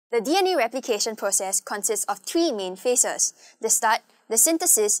The DNA replication process consists of three main phases: the start, the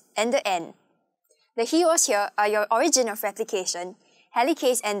synthesis, and the end. The heroes here are your origin of replication,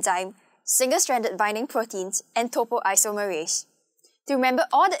 helicase enzyme, single-stranded binding proteins, and topoisomerase. To remember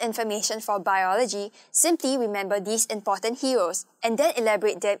all the information for biology, simply remember these important heroes and then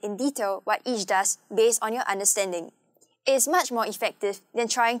elaborate them in detail what each does based on your understanding. It is much more effective than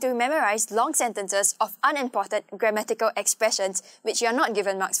trying to memorize long sentences of unimportant grammatical expressions which you are not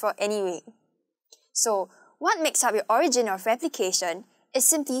given marks for anyway. So, what makes up your origin of replication is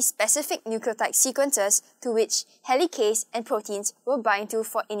simply specific nucleotide sequences to which helicase and proteins will bind to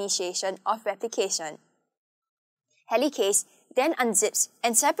for initiation of replication. Helicase then unzips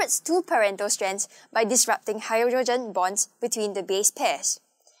and separates two parental strands by disrupting hydrogen bonds between the base pairs.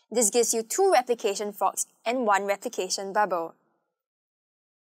 This gives you two replication forks and one replication bubble.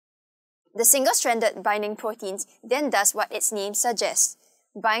 The single-stranded binding proteins then does what its name suggests: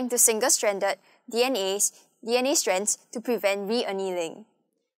 bind to single-stranded DNA strands to prevent re-annealing.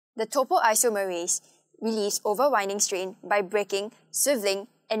 The topoisomerase relieves overwinding strain by breaking, swiveling,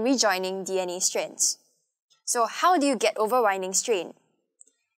 and rejoining DNA strands. So how do you get overwinding strain?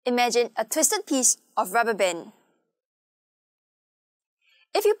 Imagine a twisted piece of rubber band.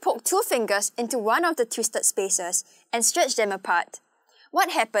 If you poke two fingers into one of the twisted spaces and stretch them apart,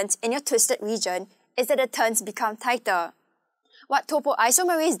 what happens in your twisted region is that the turns become tighter. What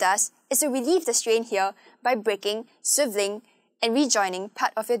topoisomerase does is to relieve the strain here by breaking, swiveling, and rejoining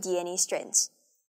part of your DNA strands.